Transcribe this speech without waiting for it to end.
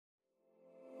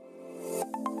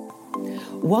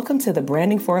Welcome to the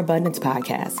Branding for Abundance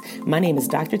podcast. My name is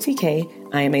Dr.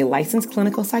 TK. I am a licensed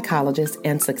clinical psychologist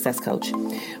and success coach.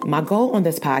 My goal on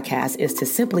this podcast is to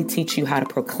simply teach you how to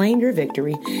proclaim your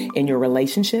victory in your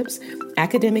relationships,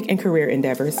 academic and career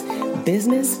endeavors,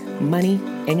 business, money,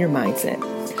 and your mindset.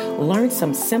 Learn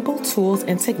some simple tools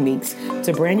and techniques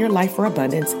to brand your life for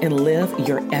abundance and live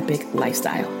your epic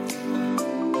lifestyle.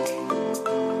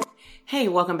 Hey,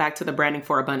 welcome back to the Branding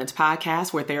for Abundance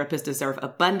podcast, where therapists deserve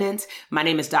abundance. My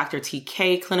name is Dr.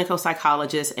 TK, clinical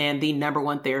psychologist and the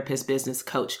 #1 therapist business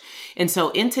coach. And so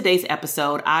in today's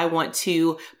episode, I want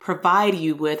to provide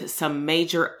you with some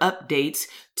major updates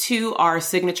to our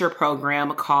signature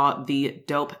program called the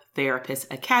Dope Therapist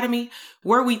Academy,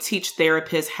 where we teach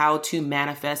therapists how to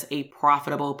manifest a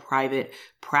profitable private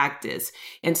practice.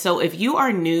 And so if you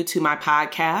are new to my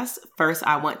podcast, first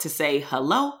I want to say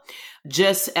hello.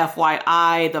 Just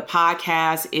FYI, the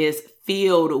podcast is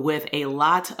filled with a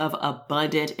lot of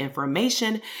abundant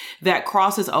information that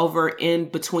crosses over in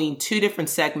between two different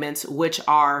segments, which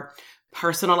are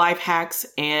personal life hacks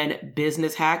and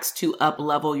business hacks to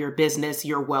up-level your business,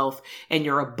 your wealth, and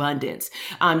your abundance.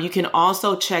 You can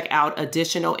also check out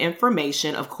additional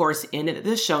information, of course, in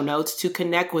the show notes to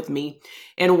connect with me.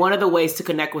 And one of the ways to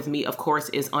connect with me, of course,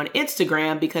 is on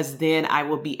Instagram, because then I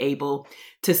will be able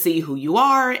to see who you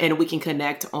are and we can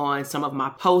connect on some of my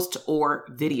posts or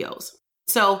videos.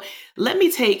 So let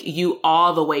me take you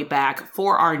all the way back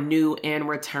for our new and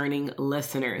returning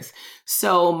listeners.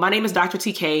 So my name is Dr.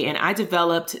 TK and I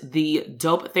developed the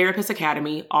Dope Therapist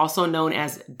Academy, also known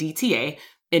as DTA.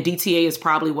 And DTA is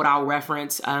probably what I'll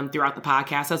reference throughout the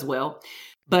podcast as well.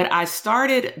 But I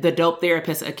started the Dope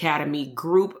Therapist Academy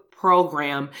group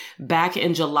program back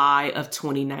in July of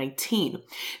 2019.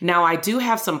 Now, I do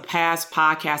have some past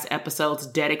podcast episodes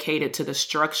dedicated to the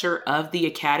structure of the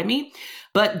academy,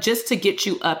 but just to get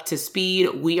you up to speed,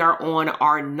 we are on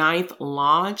our 9th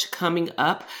launch coming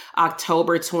up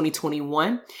October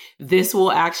 2021. This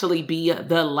will actually be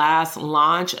the last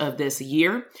launch of this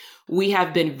year. We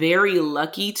have been very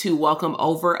lucky to welcome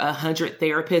over 100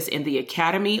 therapists in the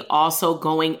academy, also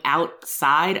going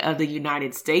outside of the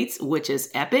United States, which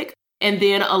is epic. And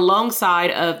then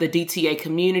alongside of the DTA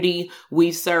community,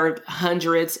 we've served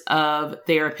hundreds of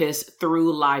therapists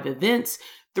through live events,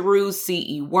 through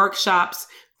CE workshops,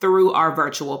 through our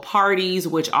virtual parties,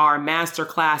 which are master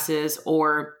classes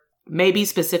or maybe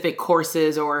specific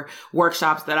courses or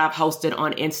workshops that I've hosted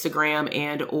on Instagram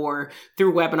and or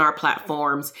through webinar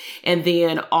platforms. And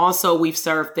then also we've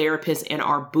served therapists in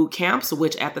our boot camps,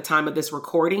 which at the time of this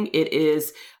recording, it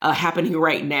is happening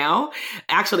right now.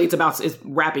 Actually, it's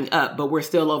wrapping up, but we're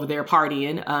still over there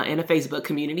partying in a Facebook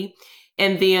community.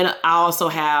 And then I also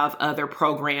have other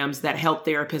programs that help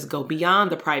therapists go beyond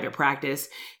the private practice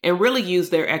and really use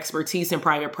their expertise in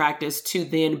private practice to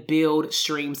then build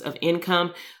streams of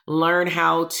income, learn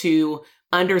how to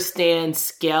understand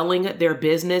scaling their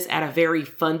business at a very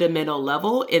fundamental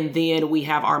level. And then we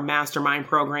have our mastermind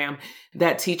program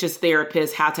that teaches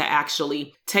therapists how to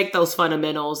actually take those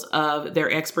fundamentals of their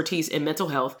expertise in mental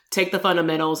health, take the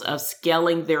fundamentals of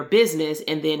scaling their business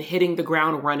and then hitting the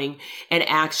ground running and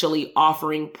actually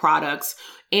offering products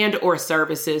and or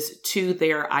services to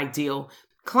their ideal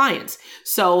clients.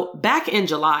 So back in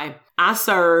July, I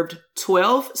served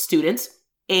 12 students.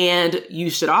 And you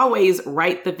should always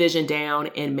write the vision down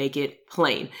and make it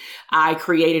plain. I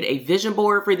created a vision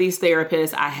board for these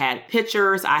therapists. I had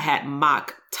pictures. I had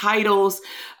mock titles.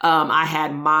 I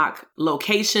had mock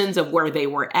locations of where they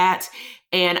were at.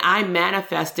 And I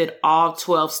manifested all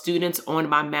 12 students on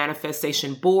my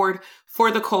manifestation board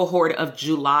for the cohort of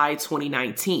July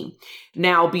 2019.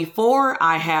 Now, before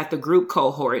I had the group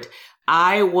cohort,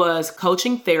 I was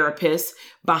coaching therapists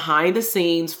behind the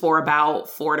scenes for about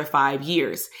 4 to 5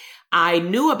 years. I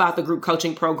knew about the group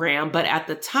coaching program, but at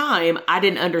the time, I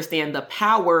didn't understand the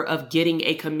power of getting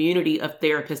a community of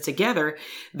therapists together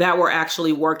that were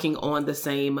actually working on the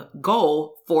same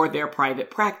goal for their private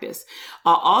practice.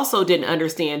 I also didn't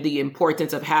understand the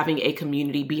importance of having a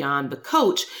community beyond the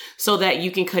coach so that you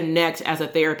can connect as a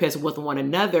therapist with one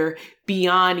another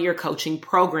beyond your coaching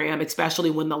program,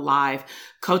 especially when the live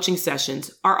coaching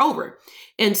sessions are over.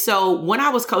 And so when I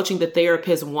was coaching the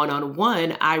therapist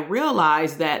one-on-one, I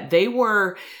realized that they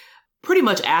were pretty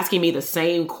much asking me the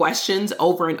same questions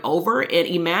over and over. And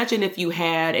imagine if you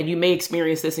had, and you may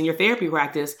experience this in your therapy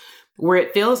practice, where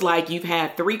it feels like you've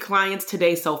had 3 clients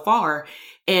today so far,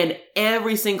 and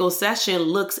every single session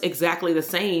looks exactly the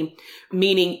same,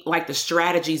 meaning like the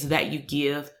strategies that you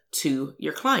give to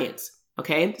your clients.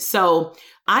 Okay. So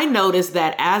I noticed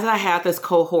that as I had this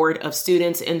cohort of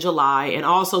students in July, and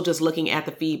also just looking at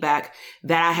the feedback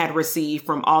that I had received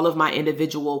from all of my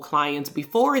individual clients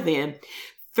before then,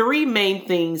 three main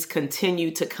things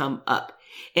continued to come up.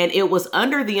 And it was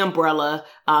under the umbrella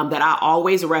that I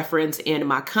always reference in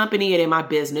my company and in my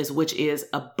business, which is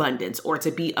abundance, or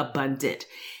to be abundant.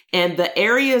 And the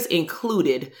areas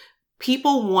included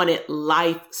people wanted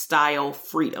lifestyle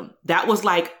freedom. That was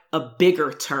like a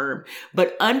bigger term.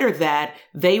 But under that,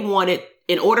 they wanted,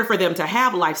 in order for them to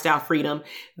have lifestyle freedom,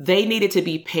 they needed to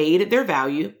be paid their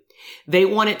value. They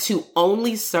wanted to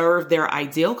only serve their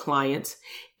ideal clients,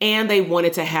 and they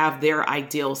wanted to have their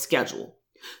ideal schedule.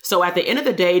 So at the end of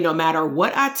the day, no matter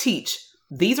what I teach,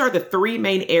 these are the three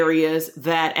main areas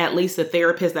that at least the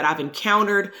therapists that I've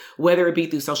encountered, whether it be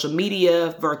through social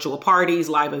media, virtual parties,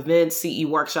 live events, CE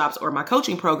workshops, or my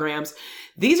coaching programs,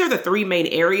 these are the three main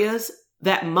areas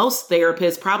that most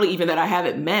therapists, probably even that I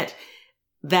haven't met,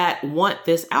 that want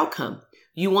this outcome.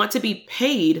 You want to be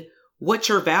paid what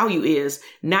your value is,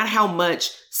 not how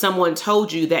much someone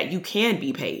told you that you can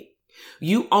be paid.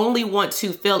 You only want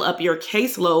to fill up your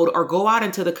caseload or go out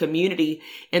into the community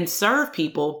and serve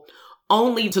people,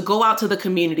 only to go out to the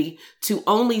community to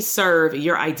only serve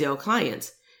your ideal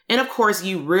clients. And of course,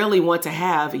 you really want to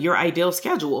have your ideal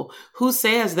schedule. Who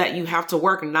says that you have to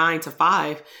work 9 to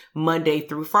 5 Monday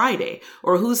through Friday?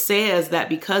 Or who says that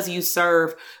because you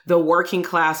serve the working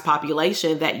class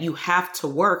population that you have to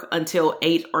work until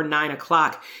 8 or 9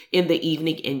 o'clock in the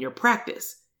evening in your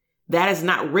practice? That is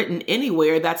not written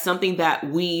anywhere. That's something that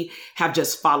we have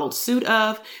just followed suit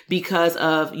of because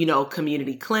of,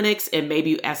 community clinics and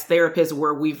maybe as therapists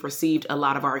where we've received a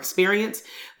lot of our experience,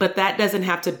 but that doesn't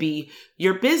have to be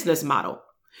your business model.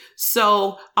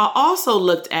 So I also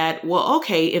looked at,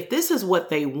 if this is what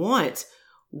they want,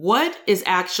 what is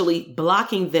actually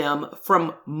blocking them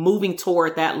from moving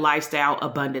toward that lifestyle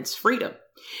abundance freedom?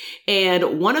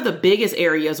 And one of the biggest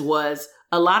areas was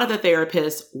a lot of the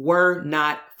therapists were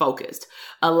not focused.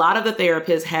 A lot of the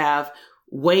therapists have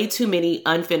way too many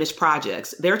unfinished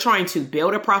projects. They're trying to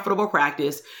build a profitable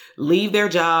practice, leave their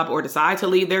job or decide to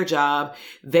leave their job.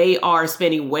 They are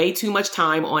spending way too much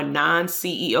time on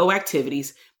non-CEO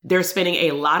activities. They're spending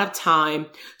a lot of time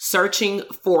searching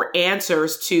for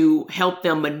answers to help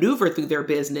them maneuver through their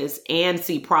business and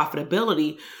see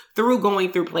profitability through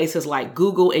going through places like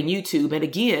Google and YouTube. And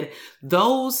again,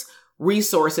 those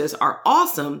resources are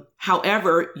awesome.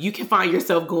 However, you can find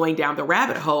yourself going down the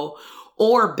rabbit hole,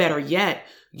 or better yet,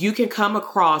 you can come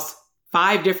across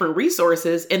 5 different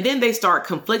resources and then they start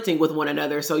conflicting with one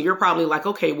another. So you're probably like,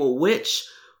 okay, well, which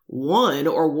one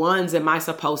or ones am I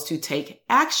supposed to take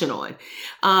action on?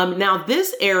 Now,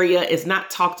 this area is not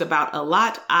talked about a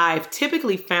lot. I've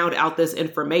typically found out this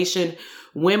information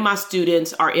when my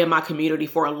students are in my community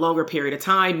for a longer period of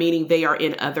time, meaning they are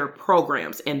in other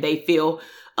programs and they feel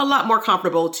a lot more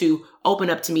comfortable to open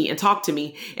up to me and talk to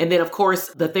me. And then, of course,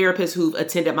 the therapists who've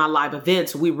attended my live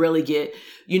events, we really get,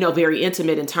 very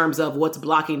intimate in terms of what's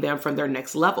blocking them from their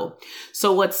next level.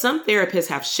 So what some therapists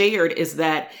have shared is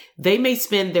that they may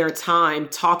spend their time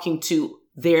talking to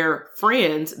their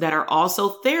friends that are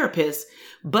also therapists,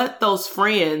 but those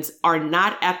friends are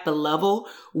not at the level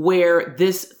where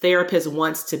this therapist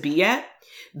wants to be at.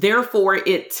 Therefore,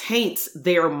 it taints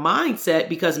their mindset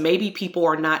because maybe people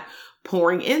are not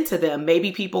pouring into them.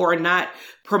 Maybe people are not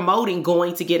promoting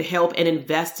going to get help and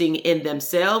investing in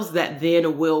themselves that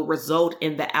then will result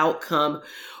in the outcome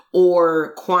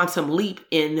or quantum leap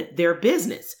in their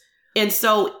business. And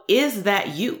so is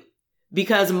that you?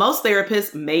 Because most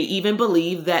therapists may even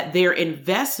believe that their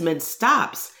investment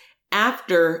stops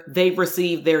after they've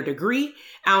received their degree,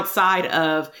 outside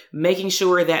of making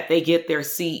sure that they get their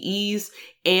CEs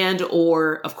and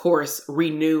or, of course,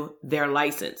 renew their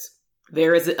license.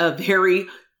 There is a very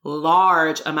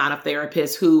large amount of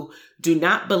therapists who do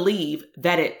not believe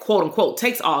that it, quote unquote,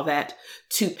 takes all that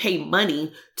to pay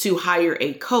money to hire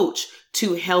a coach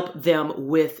to help them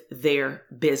with their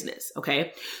business.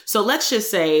 Okay. So let's just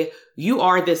say you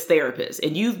are this therapist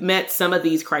and you've met some of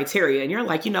these criteria and you're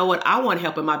like, you know what? I want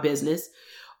help in my business.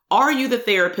 Are you the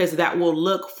therapist that will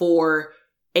look for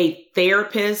a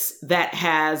therapist that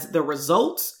has the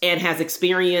results and has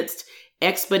experienced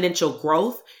exponential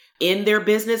growth in their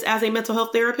business as a mental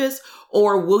health therapist?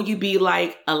 Or will you be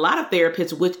like a lot of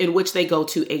therapists in which they go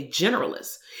to a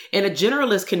generalist? And a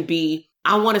generalist can be,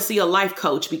 I want to see a life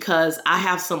coach because I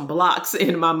have some blocks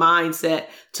in my mindset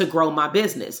to grow my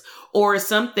business. Or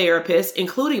some therapists,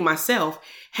 including myself,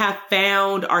 have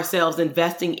found ourselves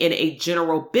investing in a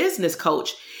general business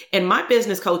coach. And my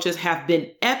business coaches have been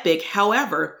epic.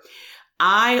 However,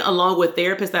 I, along with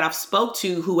therapists that I've spoke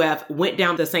to who have went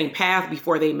down the same path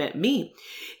before they met me,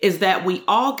 is that we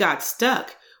all got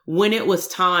stuck when it was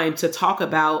time to talk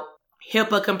about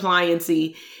HIPAA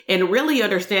compliancy and really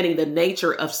understanding the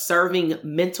nature of serving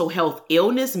mental health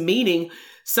illness, meaning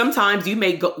sometimes you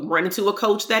may run into a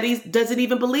coach that doesn't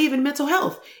even believe in mental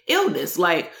health illness,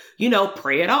 like,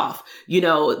 pray it off.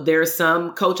 There's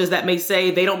some coaches that may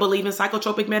say they don't believe in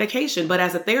psychotropic medication, but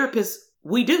as a therapist,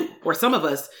 we do, or some of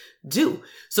us do.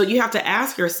 So you have to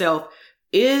ask yourself,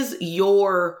 is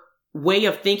your way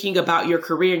of thinking about your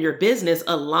career and your business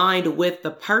aligned with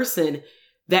the person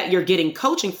that you're getting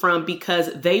coaching from? Because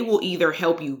they will either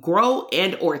help you grow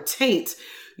and or taint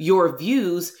your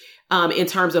views in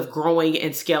terms of growing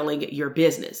and scaling your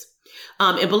business.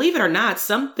 And believe it or not,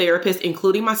 some therapists,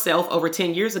 including myself over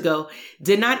 10 years ago,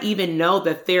 did not even know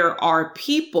that there are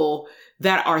people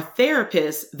that are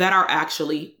therapists that are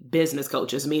actually business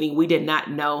coaches, meaning we did not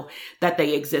know that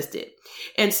they existed.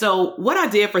 And so what I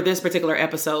did for this particular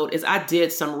episode is I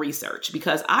did some research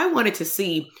because I wanted to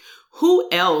see who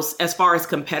else, as far as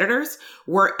competitors,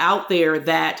 were out there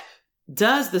that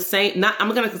does the same,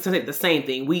 I'm going to say the same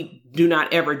thing. We do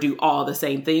not ever do all the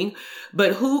same thing,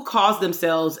 but who calls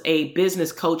themselves a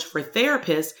business coach for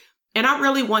therapists. And I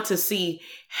really want to see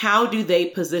how do they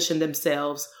position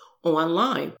themselves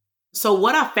online. So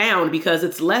what I found, because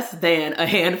it's less than a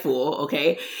handful,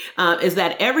 okay, is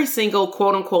that every single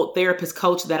quote unquote therapist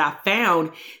coach that I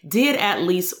found did at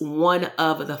least one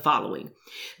of the following.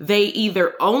 They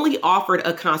either only offered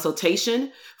a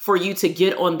consultation for you to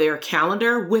get on their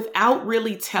calendar without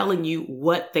really telling you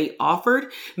what they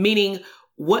offered, meaning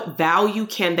what value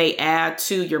can they add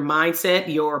to your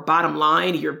mindset, your bottom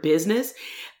line, your business.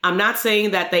 I'm not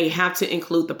saying that they have to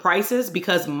include the prices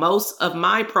because most of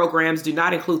my programs do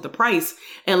not include the price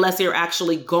unless you're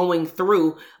actually going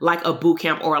through like a boot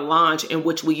camp or a launch, in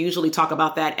which we usually talk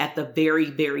about that at the very,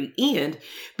 very end,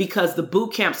 because the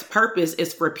boot camp's purpose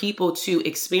is for people to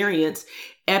experience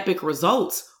epic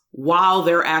results while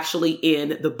they're actually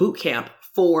in the boot camp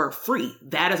for free.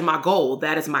 That is my goal.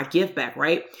 That is my give back,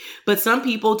 right? But some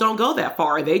people don't go that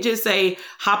far. They just say,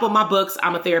 hop on my books.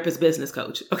 I'm a therapist business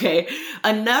coach. Okay.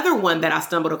 Another one that I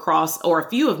stumbled across, or a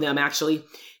few of them actually,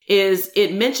 is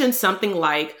it mentioned something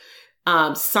like,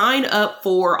 sign up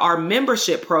for our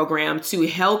membership program to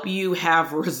help you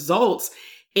have results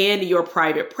in your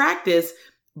private practice,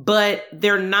 but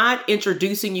they're not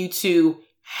introducing you to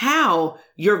how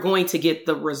you're going to get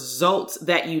the results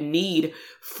that you need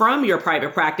from your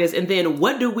private practice. And then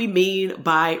what do we mean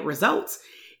by results?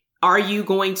 Are you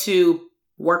going to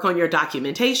work on your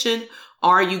documentation?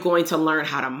 Are you going to learn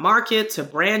how to market, to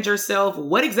brand yourself?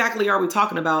 What exactly are we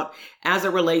talking about as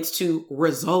it relates to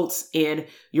results in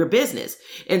your business?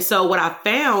 And so what I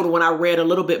found when I read a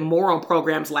little bit more on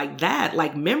programs like that,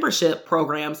 like membership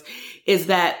programs, is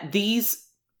that these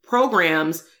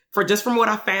programs, from what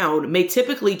I found, may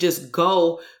typically just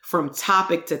go from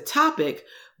topic to topic,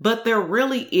 but there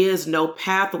really is no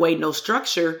pathway, no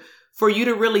structure for you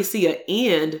to really see an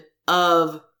end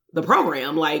of the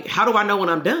program. Like, how do I know when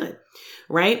I'm done?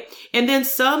 Right? And then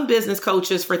some business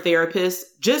coaches for therapists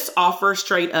just offer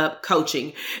straight up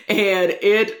coaching. And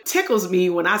it tickles me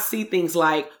when I see things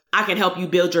like, I can help you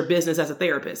build your business as a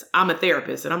therapist. I'm a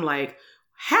therapist. And I'm like,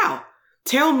 how?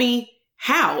 Tell me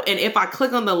how. And if I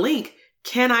click on the link,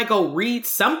 can I go read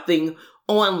something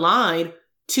online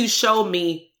to show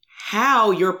me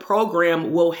how your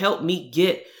program will help me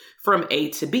get from A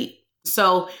to B?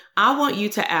 So I want you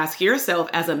to ask yourself,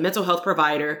 as a mental health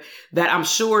provider that I'm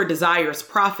sure desires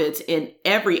profits in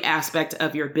every aspect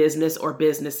of your business or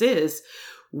businesses,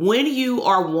 when you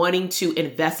are wanting to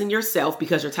invest in yourself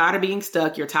because you're tired of being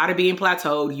stuck, you're tired of being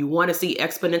plateaued, you want to see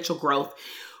exponential growth,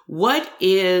 what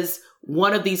is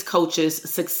one of these coaches'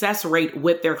 success rate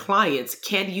with their clients?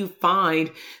 Can you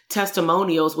find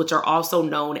testimonials, which are also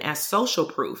known as social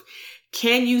proof?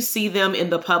 Can you see them in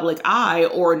the public eye,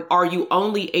 or are you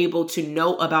only able to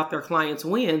know about their clients'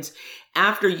 wins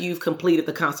after you've completed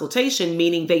the consultation,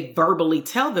 meaning they verbally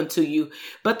tell them to you,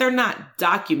 but they're not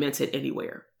documented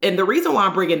anywhere? And the reason why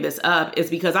I'm bringing this up is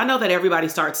because I know that everybody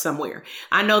starts somewhere.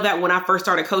 I know that when I first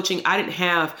started coaching, I didn't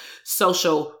have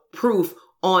social proof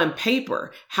on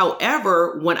paper.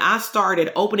 However, when I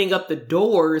started opening up the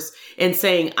doors and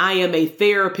saying I am a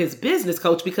therapist business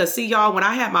coach, because see y'all, when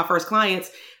I had my first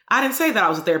clients, I didn't say that I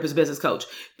was a therapist business coach.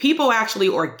 People actually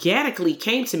organically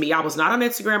came to me. I was not on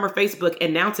Instagram or Facebook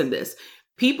announcing this.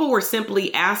 People were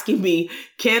simply asking me,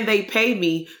 can they pay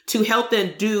me to help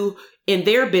them do in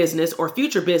their business or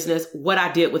future business what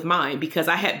I did with mine, because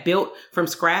I had built from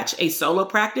scratch a solo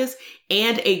practice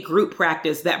and a group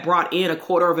practice that brought in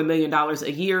 $250,000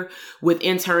 a year with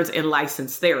interns and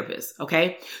licensed therapists.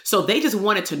 Okay. So they just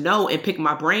wanted to know and pick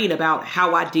my brain about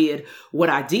how I did what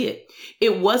I did.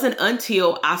 It wasn't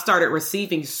until I started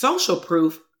receiving social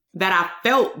proof that I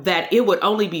felt that it would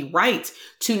only be right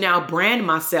to now brand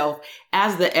myself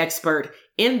as the expert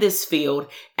in this field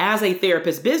as a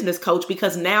therapist business coach,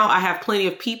 because now I have plenty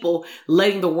of people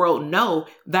letting the world know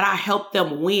that I help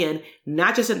them win,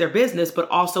 not just in their business, but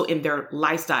also in their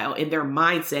lifestyle, in their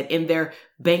mindset, in their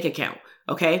bank account.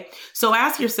 Okay. So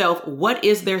ask yourself, what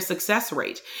is their success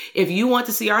rate? If you want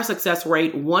to see our success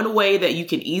rate, one way that you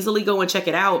can easily go and check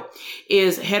it out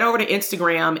is head over to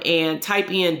Instagram and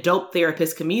type in Dope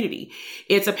Therapist Community.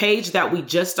 It's a page that we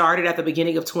just started at the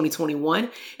beginning of 2021.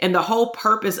 And the whole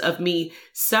purpose of me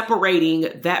separating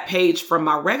that page from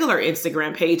my regular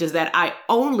Instagram page is that I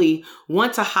only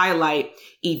want to highlight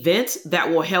events that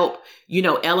will help,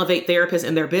 elevate therapists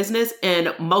in their business.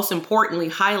 And most importantly,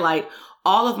 highlight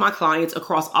all of my clients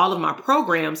across all of my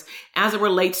programs as it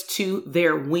relates to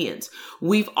their wins.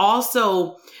 We've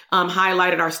also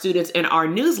highlighted our students in our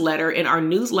newsletter, and our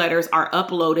newsletters are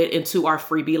uploaded into our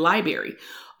freebie library.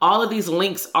 All of these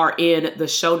links are in the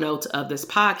show notes of this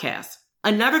podcast.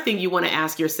 Another thing you want to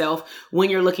ask yourself when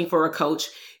you're looking for a coach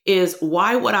is,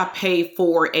 why would I pay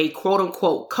for a quote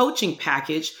unquote coaching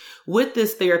package with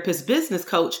this therapist business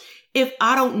coach if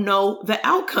I don't know the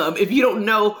outcome, if you don't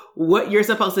know what you're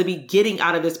supposed to be getting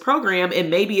out of this program, and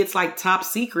maybe it's like top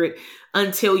secret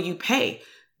until you pay?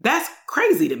 That's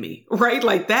crazy to me, right?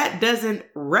 Like, that doesn't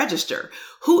register.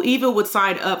 Who even would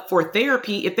sign up for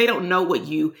therapy if they don't know what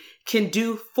you can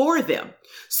do for them?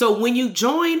 So when you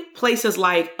join places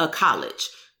like a college,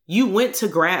 you went to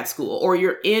grad school or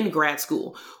you're in grad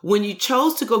school, when you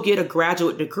chose to go get a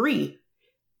graduate degree,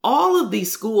 all of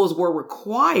these schools were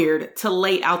required to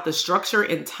lay out the structure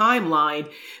and timeline,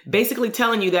 basically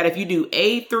telling you that if you do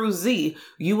A through Z,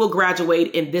 you will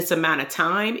graduate in this amount of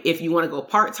time. If you want to go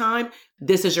part-time,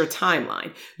 this is your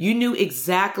timeline. You knew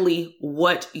exactly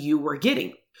what you were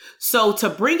getting. So to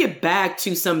bring it back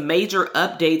to some major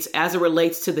updates as it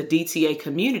relates to the DTA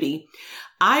community,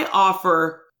 I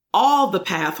offer all the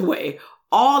pathway,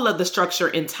 all of the structure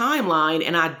and timeline.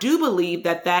 And I do believe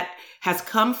that has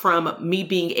come from me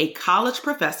being a college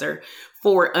professor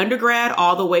for undergrad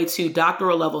all the way to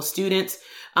doctoral level students,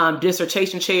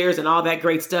 dissertation chairs, and all that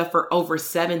great stuff for over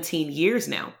 17 years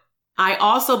now. I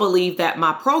also believe that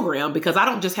my program, because I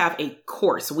don't just have a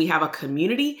course, we have a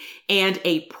community and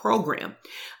a program.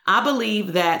 I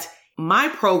believe that my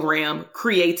program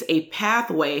creates a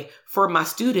pathway for my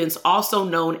students, also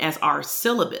known as our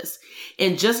syllabus.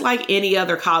 And just like any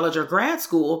other college or grad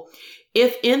school,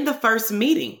 if in the first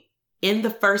meeting, in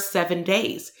the first 7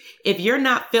 days, if you're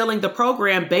not filling the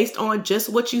program based on just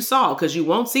what you saw, because you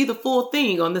won't see the full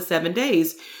thing on the 7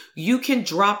 days, you can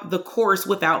drop the course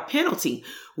without penalty.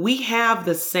 We have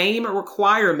the same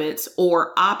requirements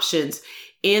or options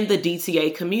in the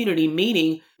DTA community,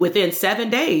 meaning within 7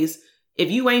 days,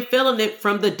 if you ain't filling it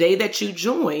from the day that you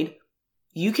joined,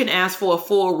 you can ask for a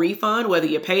full refund, whether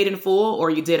you paid in full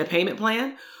or you did a payment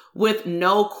plan, with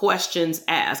no questions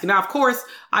asked. Now, of course,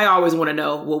 I always want to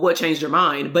know, well, what changed your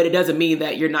mind? But it doesn't mean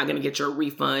that you're not going to get your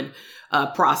refund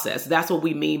process. That's what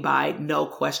we mean by no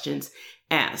questions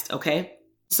asked. Okay.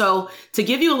 So to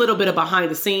give you a little bit of behind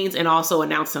the scenes and also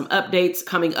announce some updates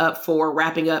coming up for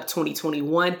wrapping up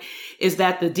 2021 is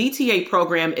that the DTA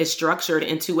program is structured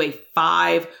into a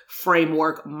 5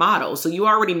 framework model. So you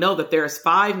already know that there's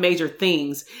 5 major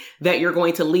things that you're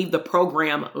going to leave the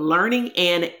program learning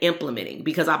and implementing,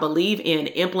 because I believe in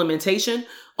implementation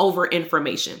over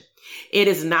information. It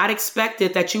is not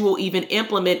expected that you will even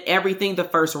implement everything the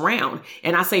first round.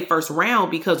 And I say first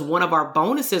round because one of our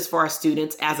bonuses for our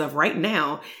students as of right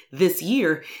now this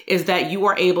year is that you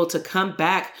are able to come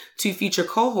back to future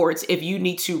cohorts if you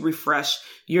need to refresh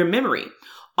your memory.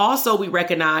 Also, we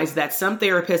recognize that some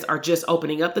therapists are just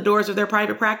opening up the doors of their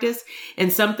private practice,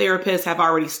 and some therapists have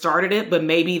already started it, but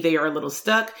maybe they are a little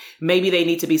stuck. Maybe they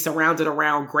need to be surrounded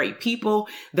around great people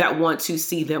that want to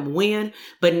see them win.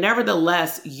 But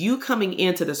nevertheless, you coming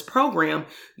into this program,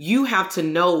 you have to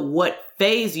know what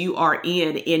phase you are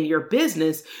in your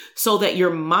business so that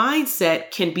your mindset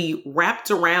can be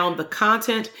wrapped around the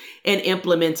content and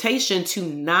implementation to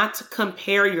not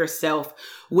compare yourself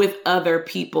with other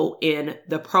people in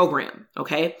the program.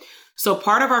 Okay. So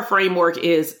part of our framework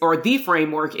is, or the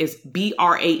framework is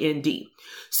BRAND.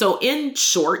 So in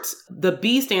short, the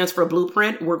B stands for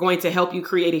blueprint. We're going to help you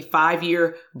create a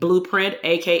 5-year blueprint,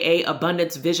 aka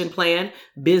abundance vision plan,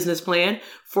 business plan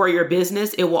for your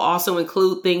business. It will also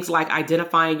include things like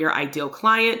identifying your ideal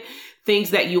client,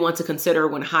 things that you want to consider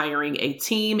when hiring a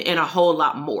team, and a whole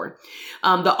lot more.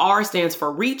 The R stands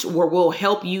for reach, where we'll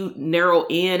help you narrow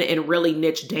in and really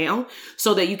niche down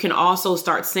so that you can also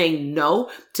start saying no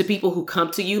to people who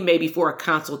come to you maybe for a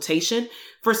consultation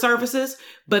for services,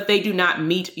 but they do not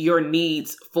meet your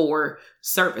needs for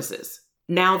services.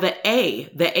 Now the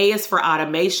A is for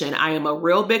automation. I am a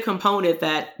real big component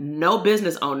that no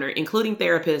business owner, including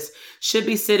therapists, should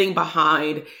be sitting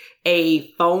behind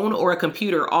a phone or a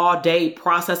computer all day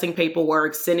processing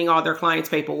paperwork, sending all their clients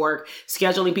paperwork,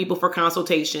 scheduling people for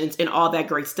consultations, and all that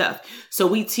great stuff. So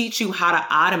we teach you how to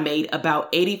automate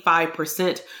about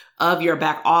 85% of your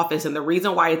back office. And the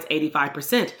reason why it's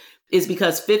 85% is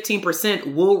because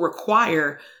 15% will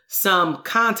require some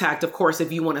contact, of course,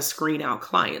 if you want to screen out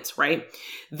clients, right?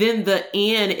 Then the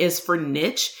N is for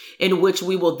niche, in which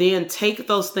we will then take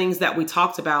those things that we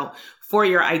talked about for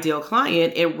your ideal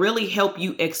client and really help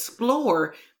you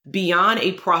explore beyond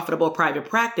a profitable private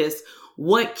practice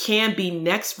what can be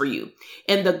next for you.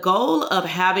 And the goal of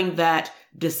having that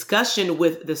discussion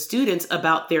with the students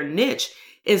about their niche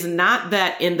is not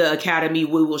that in the academy,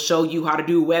 we will show you how to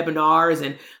do webinars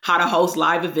and how to host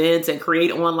live events and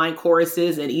create online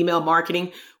courses and email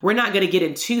marketing. We're not going to get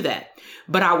into that.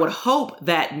 But I would hope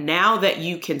that now that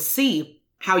you can see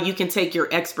how you can take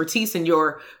your expertise in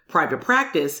your private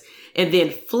practice and then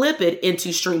flip it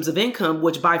into streams of income,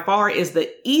 which by far is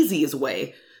the easiest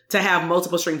way to have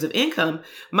multiple streams of income.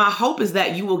 My hope is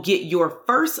that you will get your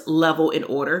first level in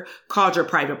order, called your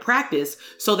private practice,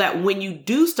 so that when you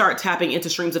do start tapping into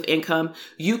streams of income,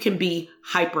 you can be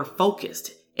hyper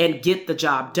focused and get the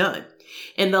job done.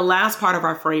 And the last part of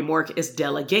our framework is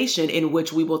delegation, in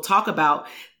which we will talk about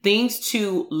things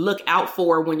to look out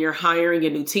for when you're hiring a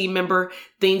new team member,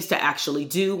 things to actually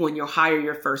do when you hire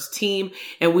your first team.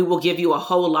 And we will give you a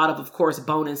whole lot of course,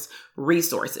 bonus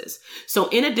resources. So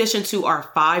in addition to our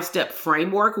 5-step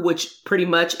framework, which pretty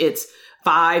much it's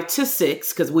 5 to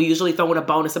 6, because we usually throw in a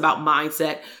bonus about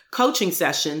mindset coaching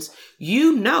sessions,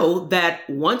 you know that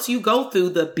once you go through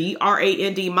the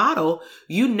BRAND model,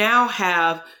 you now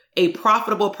have a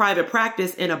profitable private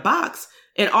practice in a box.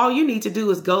 And all you need to do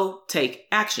is go take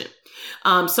action.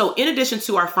 So in addition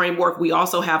to our framework, we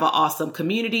also have an awesome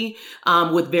community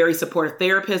with very supportive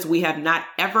therapists. We have not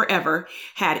ever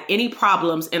had any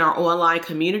problems in our online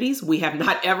communities. We have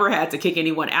not ever had to kick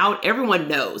anyone out. Everyone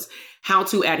knows how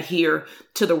to adhere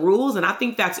to the rules. And I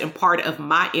think that's in part of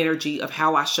my energy of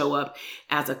how I show up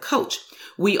as a coach.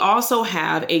 We also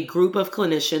have a group of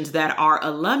clinicians that are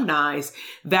alumni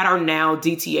that are now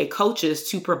DTA coaches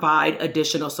to provide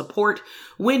additional support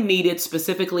when needed,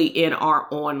 specifically in our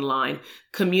online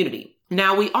community.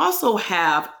 Now, we also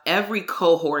have every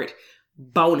cohort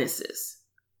bonuses.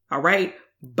 All right.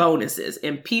 Bonuses,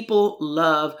 and people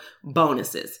love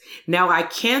bonuses. Now, I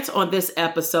can't on this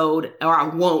episode, or I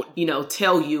won't,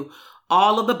 tell you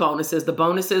all of the bonuses. The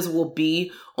bonuses will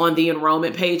be on the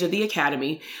enrollment page of the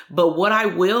Academy. But what I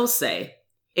will say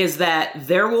is that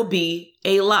there will be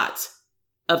a lot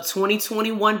of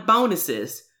 2021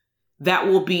 bonuses that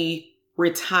will be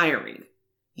retiring.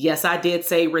 Yes, I did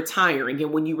say retiring.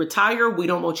 And when you retire, we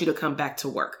don't want you to come back to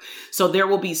work. So there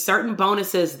will be certain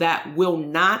bonuses that will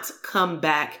not come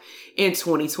back in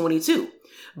 2022.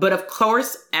 But of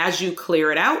course, as you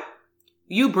clear it out,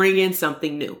 you bring in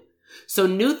something new. So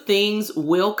new things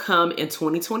will come in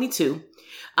 2022.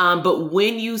 But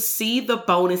when you see the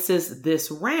bonuses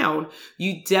this round,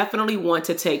 you definitely want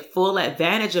to take full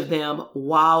advantage of them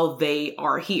while they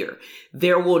are here.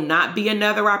 There will not be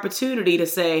another opportunity to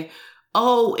say,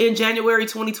 oh, in January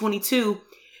 2022,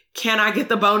 can I get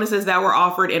the bonuses that were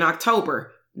offered in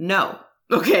October? No.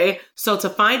 Okay. So to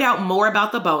find out more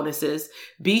about the bonuses,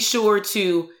 be sure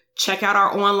to check out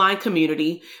our online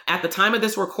community. At the time of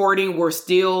this recording, we're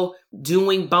still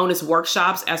doing bonus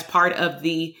workshops as part of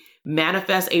the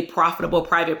Manifest a Profitable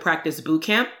Private Practice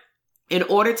Bootcamp. In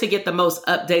order to get the most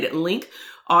updated link,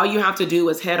 all you have to do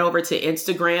is head over to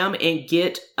Instagram and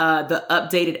get the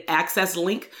updated access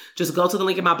link. Just go to the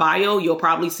link in my bio. You'll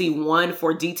probably see one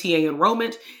for DTA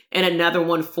enrollment and another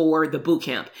one for the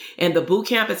bootcamp. And the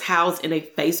bootcamp is housed in a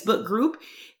Facebook group.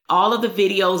 All of the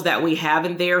videos that we have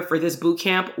in there for this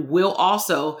bootcamp will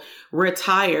also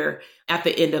retire at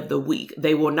the end of the week.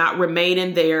 They will not remain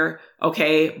in there,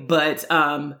 okay? But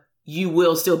you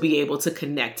will still be able to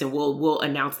connect, and we'll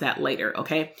announce that later,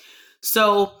 okay?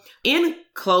 So in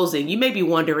closing, you may be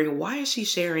wondering, why is she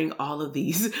sharing all of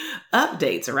these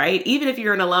updates, right? Even if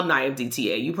you're an alumni of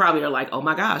DTA, you probably are like, oh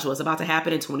my gosh, what's about to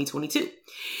happen in 2022?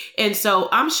 And so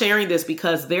I'm sharing this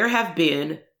because there have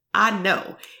been, I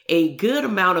know, a good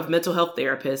amount of mental health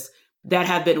therapists that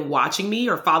have been watching me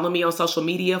or following me on social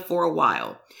media for a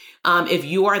while. If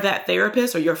you are that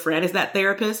therapist or your friend is that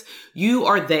therapist, you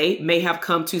or they may have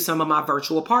come to some of my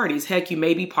virtual parties. Heck, you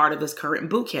may be part of this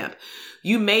current boot camp.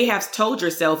 You may have told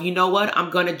yourself, you know what, I'm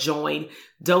going to join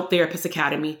Dope Therapist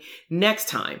Academy next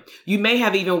time. You may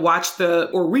have even watched or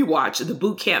rewatched the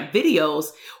boot camp videos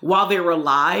while they were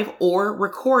live or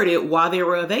recorded while they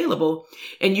were available,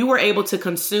 and you were able to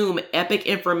consume epic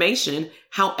information.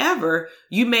 However,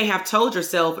 you may have told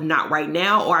yourself, not right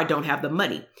now, or I don't have the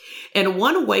money. And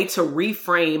one way to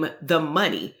reframe the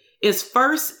money is,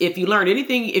 first, if you learned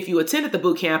anything, if you attended the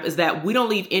boot camp, is that we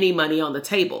don't leave any money on the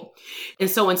table. And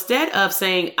so instead of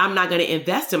saying, I'm not going to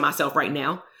invest in myself right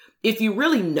now, if you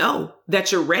really know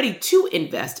that you're ready to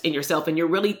invest in yourself and you're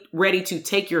really ready to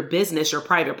take your business, your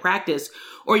private practice,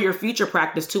 or your future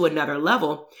practice to another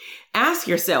level, ask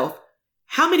yourself,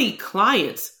 how many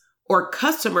clients or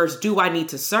customers do I need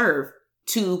to serve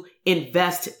to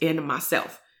invest in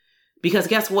myself? Because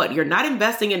guess what? You're not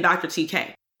investing in Dr.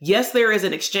 TK. Yes, there is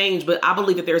an exchange, but I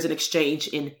believe that there's an exchange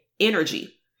in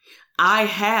energy. I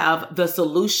have the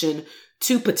solution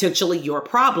to potentially your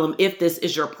problem, if this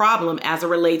is your problem, as it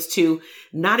relates to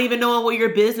not even knowing what your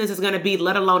business is going to be,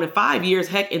 let alone in 5 years,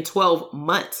 heck, in 12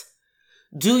 months.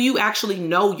 Do you actually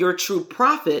know your true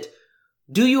profit?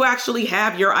 Do you actually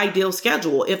have your ideal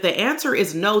schedule? If the answer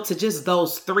is no to just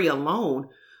those three alone,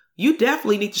 you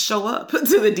definitely need to show up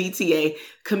to the DTA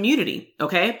community.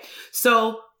 Okay.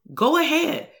 So go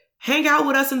ahead, hang out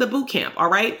with us in the boot camp. All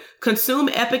right. Consume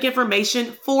epic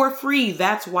information for free.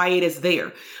 That's why it is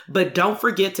there. But don't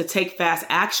forget to take fast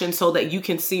action so that you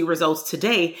can see results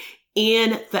today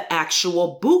in the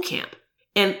actual boot camp.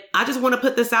 And I just want to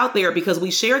put this out there because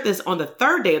we shared this on the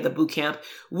third day of the boot camp,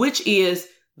 which is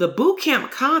the boot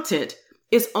camp content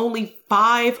is only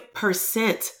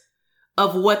 5%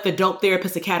 of what the Dope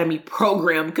Therapist Academy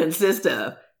program consists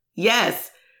of. Yes,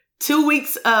 2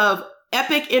 weeks of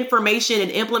epic information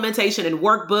and implementation and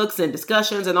workbooks and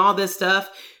discussions and all this stuff.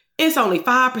 It's only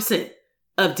 5%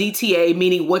 of DTA,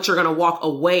 meaning what you're going to walk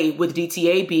away with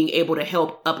DTA being able to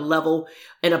help up level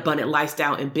an abundant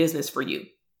lifestyle and business for you.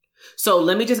 So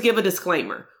let me just give a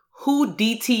disclaimer. Who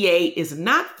DTA is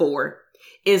not for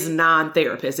is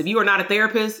non-therapists. If you are not a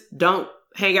therapist, don't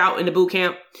hang out in the boot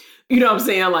camp. You know what I'm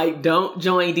saying? Like, don't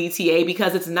join DTA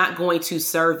because it's not going to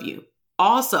serve you.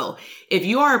 Also, if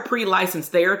you are a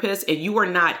pre-licensed therapist and you are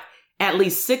not at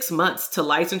least 6 months to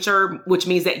licensure, which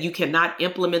means that you cannot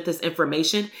implement this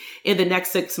information in the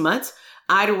next 6 months,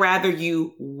 I'd rather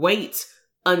you wait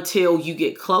until you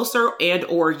get closer and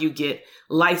or you get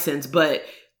licensed. But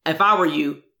if I were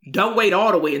you, don't wait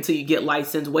all the way until you get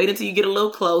licensed. Wait until you get a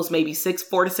little close, maybe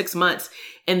 4 to 6 months,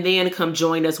 and then come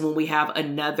join us when we have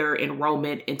another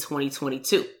enrollment in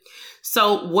 2022.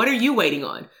 So what are you waiting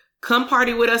on? Come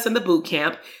party with us in the boot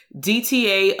camp.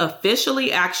 DTA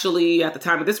officially, actually, at the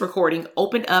time of this recording,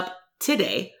 opened up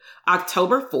today,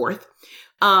 October 4th.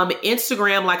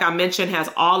 Instagram, like I mentioned, has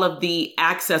all of the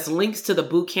access links to the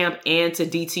boot camp and to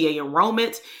DTA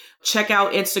enrollment. Check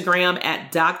out Instagram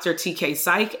at Dr. TK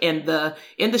Psych. And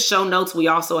in the show notes, we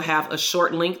also have a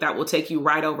short link that will take you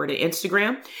right over to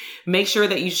Instagram. Make sure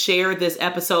that you share this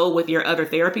episode with your other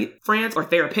therapy friends or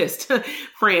therapist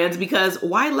friends, because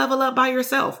why level up by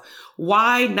yourself?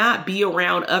 Why not be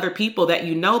around other people that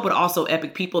you know, but also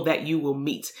epic people that you will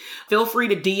meet? Feel free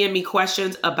to DM me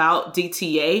questions about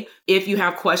DTA if you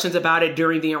have questions about it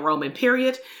during the enrollment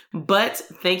period. But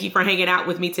thank you for hanging out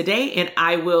with me today, and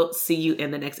I will see you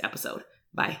in the next episode.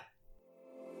 Bye.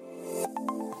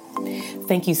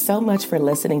 Thank you so much for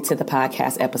listening to the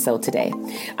podcast episode today.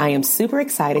 I am super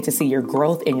excited to see your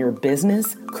growth in your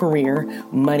business, career,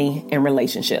 money, and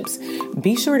relationships.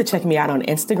 Be sure to check me out on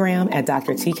Instagram at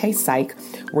Dr. TK Psych,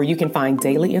 where you can find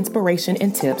daily inspiration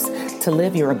and tips to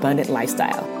live your abundant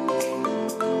lifestyle.